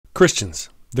Christians,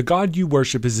 the God you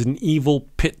worship is an evil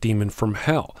pit demon from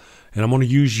hell, and I'm going to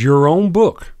use your own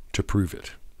book to prove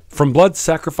it. From blood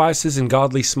sacrifices and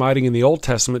godly smiting in the Old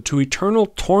Testament to eternal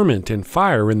torment and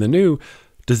fire in the New,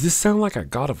 does this sound like a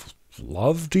God of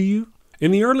love to you?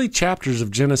 In the early chapters of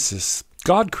Genesis,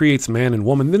 God creates man and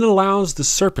woman, then allows the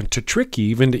serpent to trick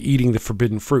Eve into eating the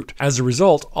forbidden fruit. As a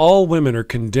result, all women are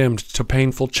condemned to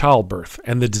painful childbirth,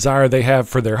 and the desire they have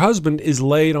for their husband is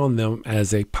laid on them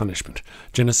as a punishment.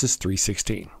 Genesis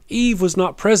 3:16. Eve was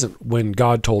not present when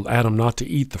God told Adam not to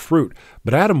eat the fruit,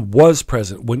 but Adam was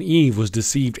present when Eve was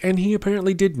deceived, and he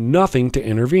apparently did nothing to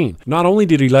intervene. Not only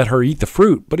did he let her eat the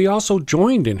fruit, but he also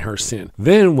joined in her sin.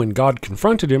 Then, when God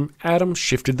confronted him, Adam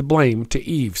shifted the blame to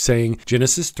Eve, saying,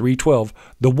 Genesis 3:12,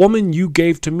 "The woman you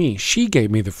gave to me, she gave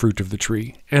me the fruit of the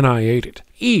tree, and I ate it."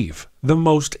 Eve, the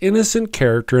most innocent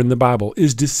character in the Bible,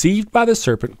 is deceived by the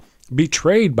serpent,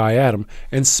 betrayed by Adam,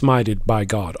 and smited by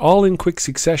God, all in quick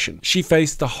succession. She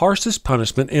faced the harshest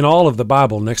punishment in all of the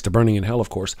Bible, next to burning in hell, of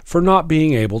course, for not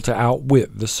being able to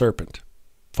outwit the serpent.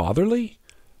 Fatherly?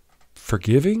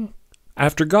 Forgiving?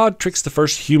 After God tricks the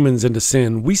first humans into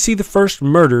sin, we see the first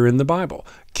murder in the Bible.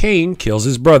 Cain kills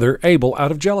his brother Abel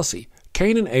out of jealousy.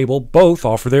 Cain and Abel both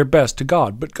offer their best to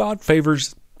God, but God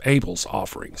favors Abel's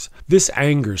offerings. This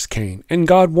angers Cain, and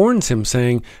God warns him,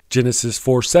 saying, Genesis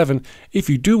 4:7, "If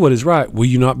you do what is right, will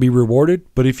you not be rewarded?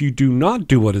 But if you do not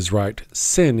do what is right,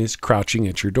 sin is crouching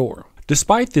at your door."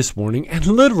 Despite this warning, and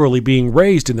literally being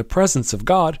raised in the presence of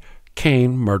God,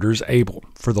 Cain murders Abel.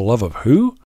 For the love of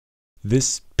who?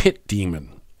 This pit demon.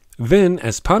 Then,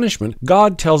 as punishment,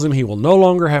 God tells him he will no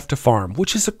longer have to farm,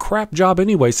 which is a crap job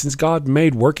anyway, since God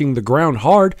made working the ground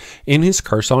hard in his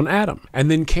curse on Adam. And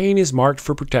then Cain is marked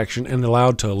for protection and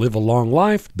allowed to live a long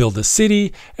life, build a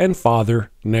city, and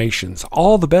father nations.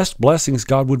 All the best blessings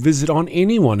God would visit on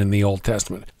anyone in the Old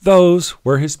Testament. Those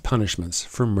were his punishments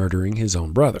for murdering his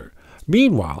own brother.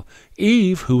 Meanwhile,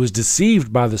 Eve, who was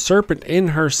deceived by the serpent in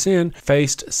her sin,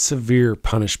 faced severe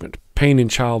punishment, pain in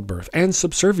childbirth, and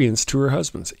subservience to her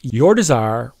husbands. Your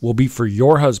desire will be for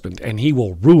your husband, and he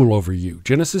will rule over you.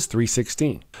 Genesis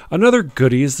 3:16. Another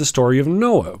goodie is the story of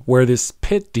Noah, where this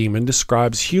pit demon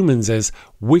describes humans as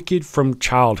wicked from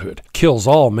childhood, kills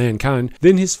all mankind,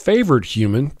 then his favored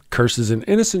human curses an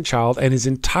innocent child and his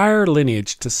entire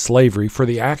lineage to slavery for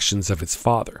the actions of its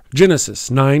father.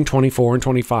 Genesis 9:24 and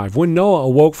 25. When Noah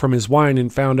awoke from his wine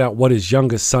and found out what his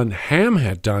youngest son Ham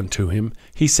had done to him,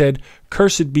 he said,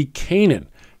 "Cursed be Canaan,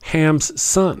 Ham's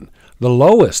son. The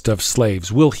lowest of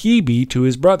slaves will he be to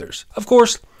his brothers." Of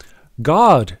course,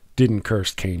 God didn't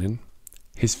curse Canaan.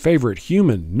 His favorite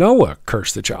human, Noah,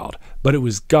 cursed the child, but it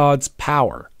was God's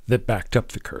power that backed up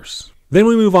the curse. Then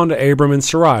we move on to Abram and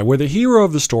Sarai, where the hero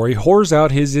of the story whores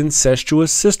out his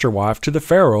incestuous sister wife to the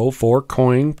Pharaoh for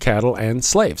coin, cattle, and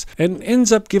slaves, and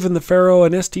ends up giving the Pharaoh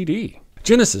an STD.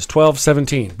 Genesis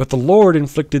 12:17. But the Lord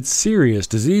inflicted serious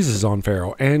diseases on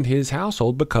Pharaoh and his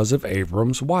household because of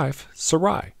Abram's wife,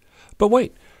 Sarai. But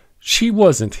wait, she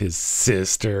wasn't his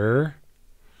sister.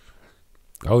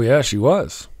 Oh yeah, she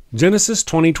was. Genesis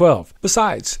 20:12.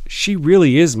 Besides, she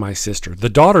really is my sister, the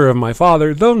daughter of my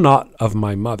father, though not of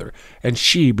my mother, and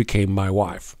she became my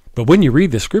wife. But when you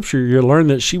read the scripture, you'll learn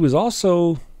that she was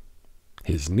also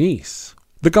his niece.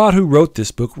 The God who wrote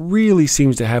this book really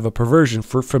seems to have a perversion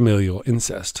for familial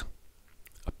incest.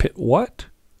 A pit what?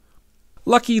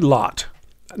 Lucky Lot.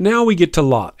 Now we get to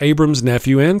Lot, Abram's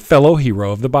nephew and fellow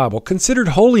hero of the Bible, considered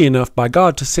holy enough by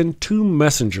God to send 2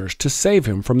 messengers to save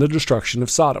him from the destruction of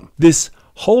Sodom. This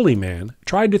holy man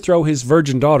tried to throw his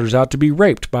virgin daughters out to be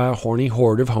raped by a horny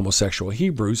horde of homosexual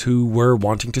Hebrews who were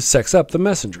wanting to sex up the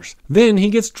messengers. Then he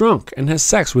gets drunk and has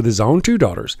sex with his own 2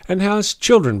 daughters and has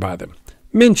children by them.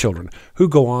 Men children who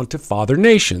go on to father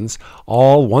nations,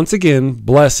 all once again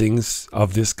blessings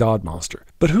of this God monster.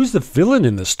 But who's the villain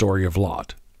in the story of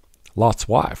Lot? Lot's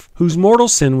wife, whose mortal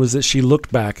sin was that she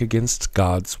looked back against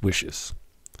God's wishes.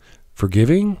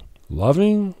 Forgiving,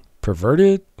 loving,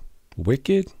 perverted,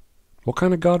 wicked? What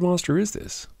kind of God monster is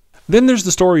this? Then there's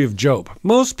the story of Job.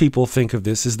 Most people think of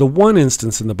this as the one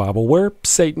instance in the Bible where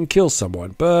Satan kills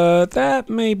someone, but that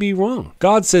may be wrong.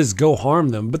 God says, go harm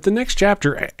them, but the next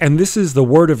chapter, and this is the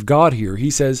word of God here, he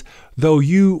says, though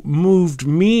you moved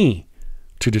me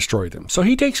to destroy them. So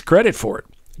he takes credit for it.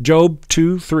 Job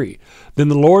 2:3. Then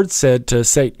the Lord said to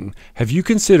Satan, have you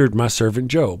considered my servant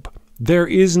Job? There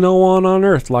is no one on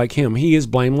earth like him. He is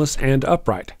blameless and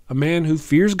upright, a man who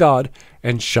fears God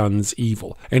and shuns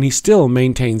evil. And he still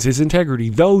maintains his integrity,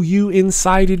 though you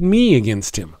incited me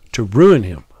against him to ruin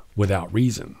him without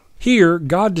reason. Here,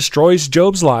 God destroys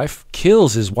Job's life,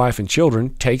 kills his wife and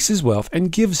children, takes his wealth,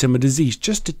 and gives him a disease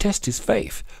just to test his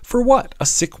faith. For what? A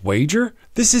sick wager?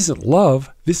 This isn't love,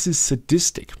 this is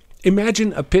sadistic.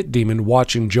 Imagine a pit demon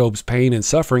watching Job's pain and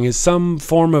suffering as some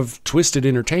form of twisted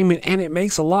entertainment, and it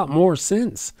makes a lot more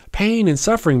sense. Pain and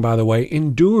suffering, by the way,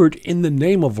 endured in the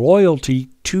name of loyalty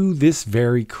to this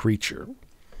very creature.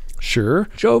 Sure,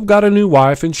 Job got a new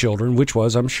wife and children, which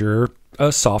was, I'm sure,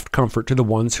 a soft comfort to the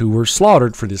ones who were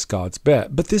slaughtered for this God's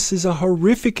bet, but this is a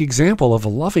horrific example of a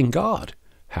loving God.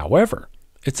 However,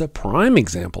 it's a prime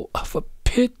example of a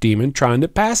pit demon trying to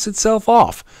pass itself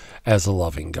off as a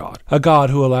loving God, a God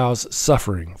who allows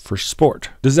suffering for sport.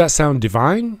 Does that sound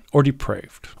divine or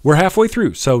depraved? We're halfway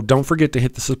through, so don't forget to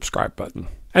hit the subscribe button.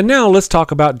 And now let's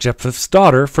talk about Jephthah's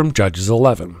daughter from Judges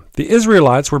 11. The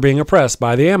Israelites were being oppressed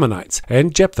by the Ammonites,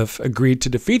 and Jephthah agreed to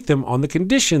defeat them on the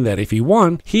condition that if he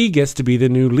won, he gets to be the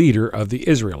new leader of the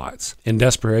Israelites. In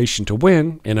desperation to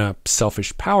win, in a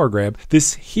selfish power grab,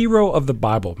 this hero of the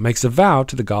Bible makes a vow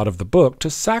to the God of the book to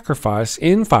sacrifice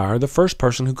in fire the first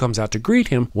person who comes out to greet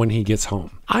him when he gets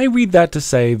home. I read that to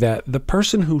say that the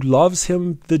person who loves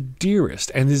him the dearest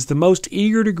and is the most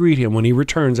eager to greet him when he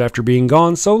returns after being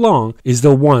gone so long is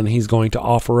the one he's going to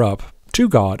offer up to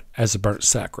God as a burnt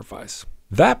sacrifice.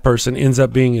 That person ends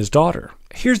up being his daughter.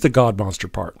 Here's the God monster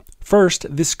part. First,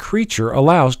 this creature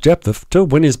allows Jephthah to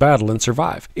win his battle and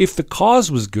survive. If the cause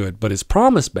was good but his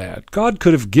promise bad, God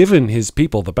could have given his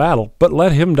people the battle but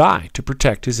let him die to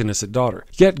protect his innocent daughter.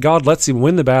 Yet God lets him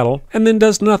win the battle and then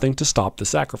does nothing to stop the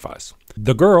sacrifice.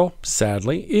 The girl,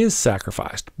 sadly, is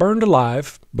sacrificed, burned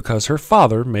alive because her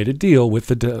father made a deal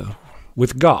with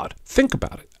God. Think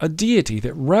about it. A deity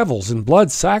that revels in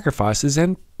blood sacrifices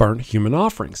and burnt human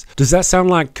offerings. Does that sound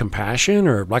like compassion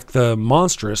or like the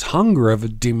monstrous hunger of a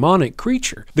demonic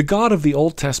creature? The God of the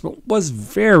Old Testament was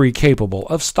very capable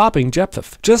of stopping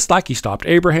Jephthah, just like he stopped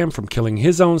Abraham from killing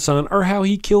his own son or how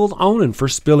he killed Onan for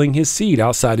spilling his seed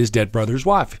outside his dead brother's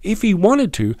wife. If he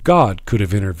wanted to, God could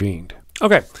have intervened.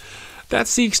 Okay,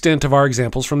 that's the extent of our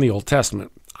examples from the Old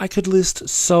Testament. I could list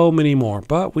so many more,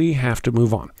 but we have to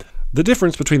move on. The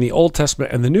difference between the Old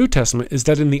Testament and the New Testament is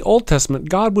that in the Old Testament,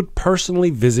 God would personally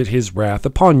visit his wrath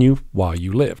upon you while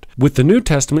you lived. With the New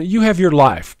Testament, you have your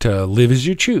life to live as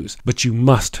you choose, but you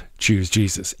must choose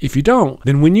Jesus. If you don't,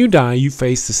 then when you die, you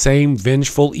face the same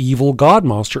vengeful, evil God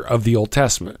monster of the Old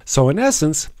Testament. So in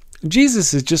essence,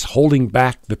 Jesus is just holding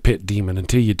back the pit demon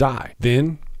until you die.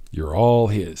 Then you're all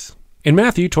his. In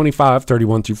Matthew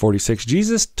 25:31-46,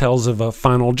 Jesus tells of a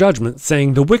final judgment,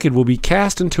 saying the wicked will be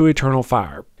cast into eternal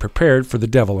fire, prepared for the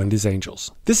devil and his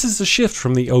angels. This is a shift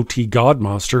from the OT God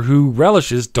monster who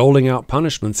relishes doling out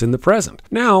punishments in the present.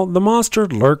 Now, the monster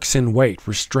lurks in wait,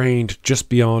 restrained just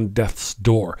beyond death's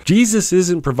door. Jesus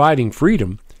isn't providing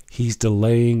freedom. He's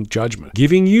delaying judgment,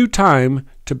 giving you time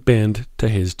to bend to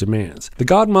his demands. The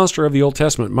God monster of the Old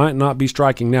Testament might not be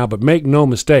striking now, but make no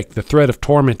mistake, the threat of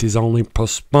torment is only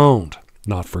postponed,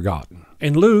 not forgotten.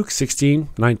 In Luke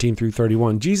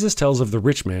 16:19-31, Jesus tells of the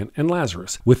rich man and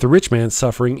Lazarus, with the rich man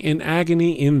suffering in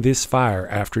agony in this fire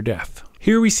after death.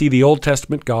 Here we see the Old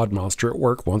Testament God monster at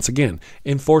work once again,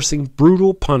 enforcing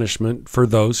brutal punishment for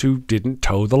those who didn't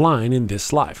toe the line in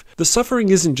this life. The suffering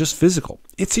isn't just physical,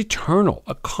 it's eternal,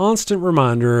 a constant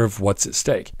reminder of what's at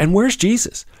stake. And where's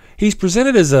Jesus? He's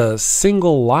presented as a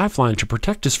single lifeline to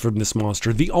protect us from this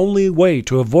monster, the only way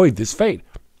to avoid this fate.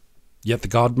 Yet the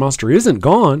God monster isn't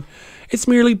gone. It's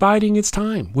merely biding its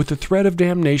time, with the threat of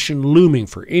damnation looming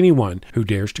for anyone who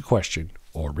dares to question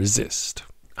or resist.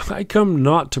 I come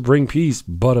not to bring peace,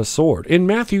 but a sword. In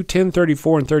Matthew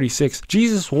 10:34-36,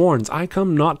 Jesus warns, I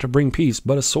come not to bring peace,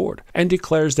 but a sword, and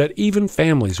declares that even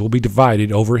families will be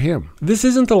divided over him. This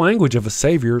isn't the language of a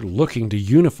savior looking to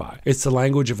unify. It's the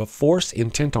language of a force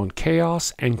intent on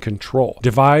chaos and control.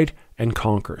 Divide and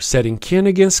conquer, setting kin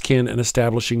against kin and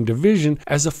establishing division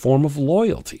as a form of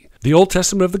loyalty. The Old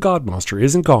Testament of the God monster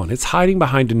isn't gone. It's hiding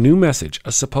behind a new message,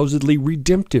 a supposedly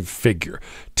redemptive figure,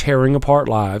 tearing apart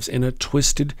lives in a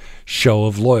twisted show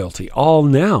of loyalty, all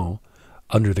now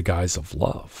under the guise of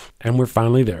love. And we're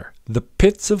finally there. The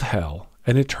pits of hell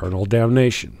and eternal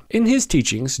damnation. In his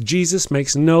teachings, Jesus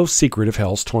makes no secret of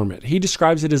hell's torment. He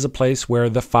describes it as a place where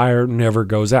the fire never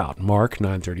goes out, Mark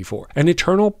 9:34, an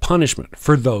eternal punishment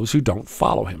for those who don't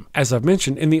follow him. As I've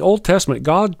mentioned, in the Old Testament,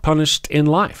 God punished in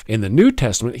life. In the New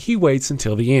Testament, he waits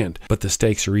until the end, but the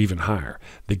stakes are even higher.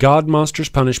 The God monster's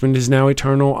punishment is now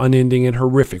eternal, unending, and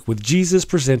horrific, with Jesus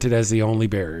presented as the only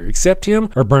barrier. Accept him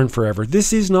or burn forever.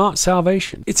 This is not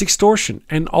salvation. It's extortion,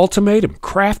 an ultimatum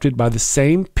crafted by the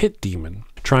same pit demon,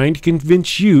 trying to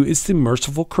convince you it's the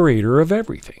merciful creator of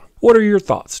everything. What are your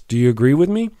thoughts? Do you agree with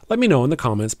me? Let me know in the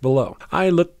comments below. I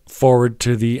look forward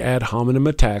to the ad hominem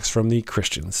attacks from the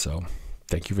Christians, so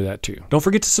thank you for that too. Don't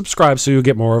forget to subscribe so you'll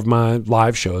get more of my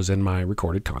live shows and my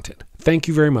recorded content. Thank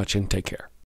you very much and take care.